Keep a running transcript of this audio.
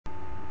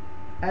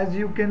as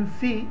you can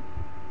see,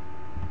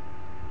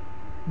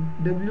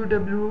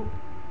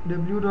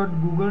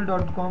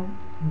 www.google.com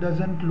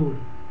doesn't load,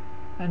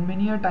 and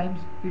many a times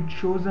it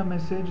shows a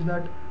message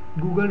that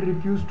Google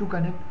refused to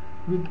connect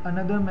with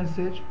another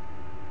message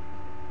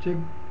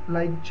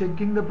like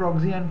checking the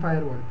proxy and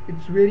firewall.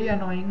 It's very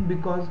annoying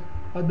because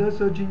other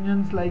search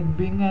engines like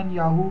Bing and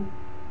Yahoo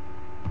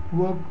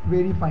work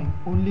very fine.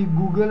 Only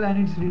Google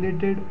and its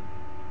related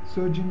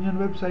search engine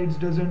websites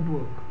doesn't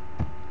work.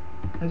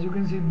 As you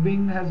can see,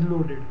 Bing has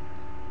loaded.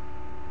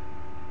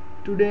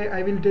 Today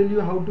I will tell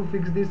you how to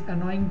fix this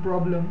annoying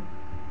problem.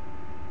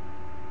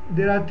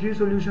 There are 3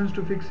 solutions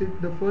to fix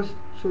it. The first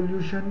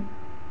solution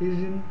is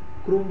in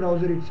Chrome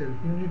browser itself.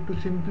 You need to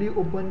simply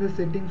open the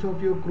settings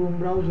of your Chrome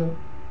browser,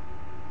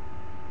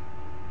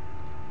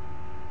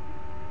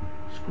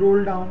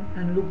 scroll down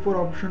and look for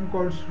option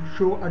called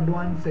Show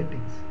Advanced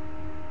Settings.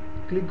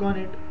 Click on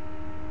it.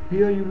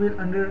 Here you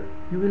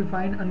will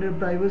find under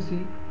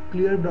Privacy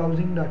Clear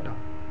Browsing Data.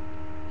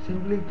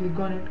 Simply click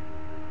on it,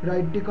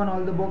 right tick on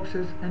all the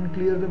boxes and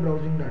clear the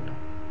browsing data.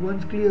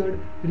 Once cleared,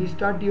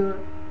 restart your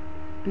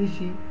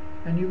PC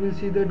and you will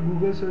see that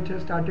Google search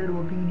has started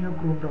working in your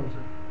Chrome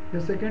browser.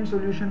 The second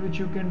solution which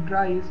you can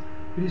try is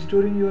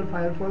restoring your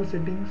firewall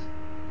settings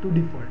to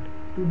default.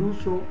 To do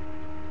so,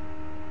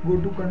 go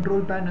to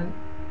Control Panel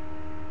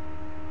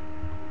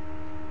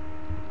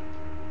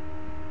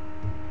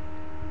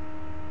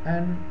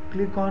and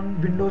click on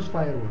Windows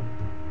Firewall.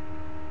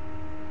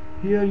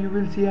 Here you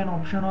will see an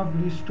option of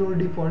Restore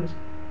Defaults.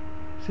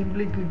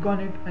 Simply click on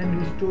it and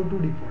restore to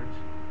defaults.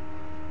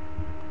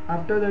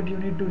 After that, you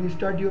need to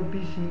restart your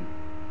PC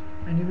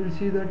and you will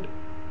see that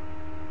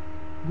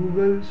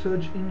Google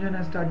search engine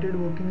has started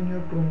working in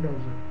your Chrome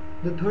browser.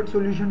 The third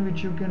solution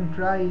which you can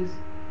try is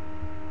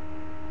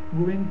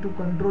going to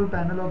Control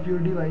Panel of your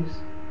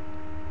device.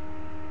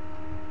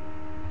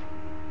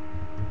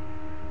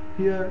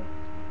 Here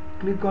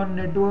click on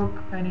Network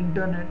and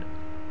Internet,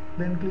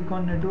 then click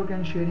on Network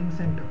and Sharing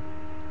Center.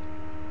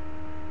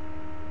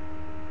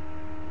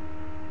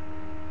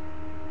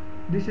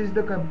 This is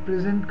the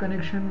present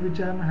connection which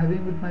I am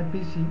having with my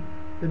PC,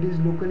 that is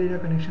local area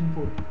connection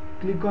 4.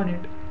 Click on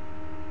it.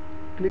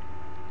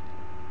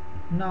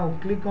 Now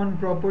click on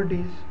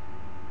Properties.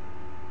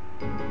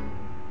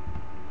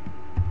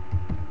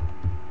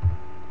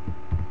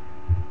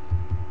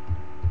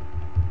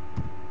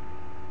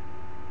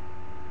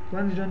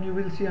 Once done, you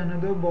will see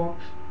another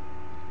box.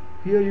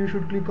 Here you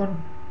should click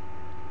on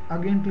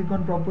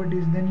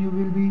Properties, then you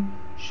will be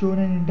shown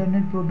an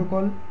Internet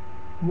Protocol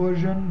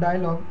version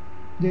dialog.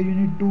 There you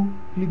need to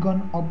click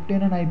on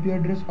Obtain an IP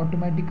address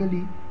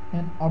automatically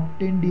and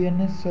obtain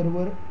DNS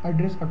server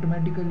address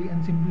automatically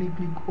and simply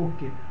click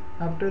OK.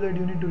 After that,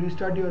 you need to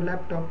restart your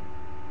laptop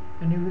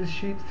and you will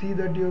see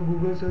that your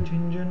Google search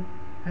engine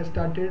has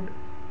started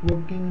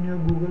working in your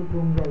Google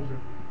Chrome browser.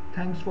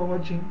 Thanks for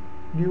watching.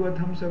 Give a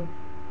thumbs up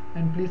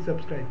and please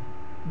subscribe.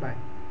 Bye.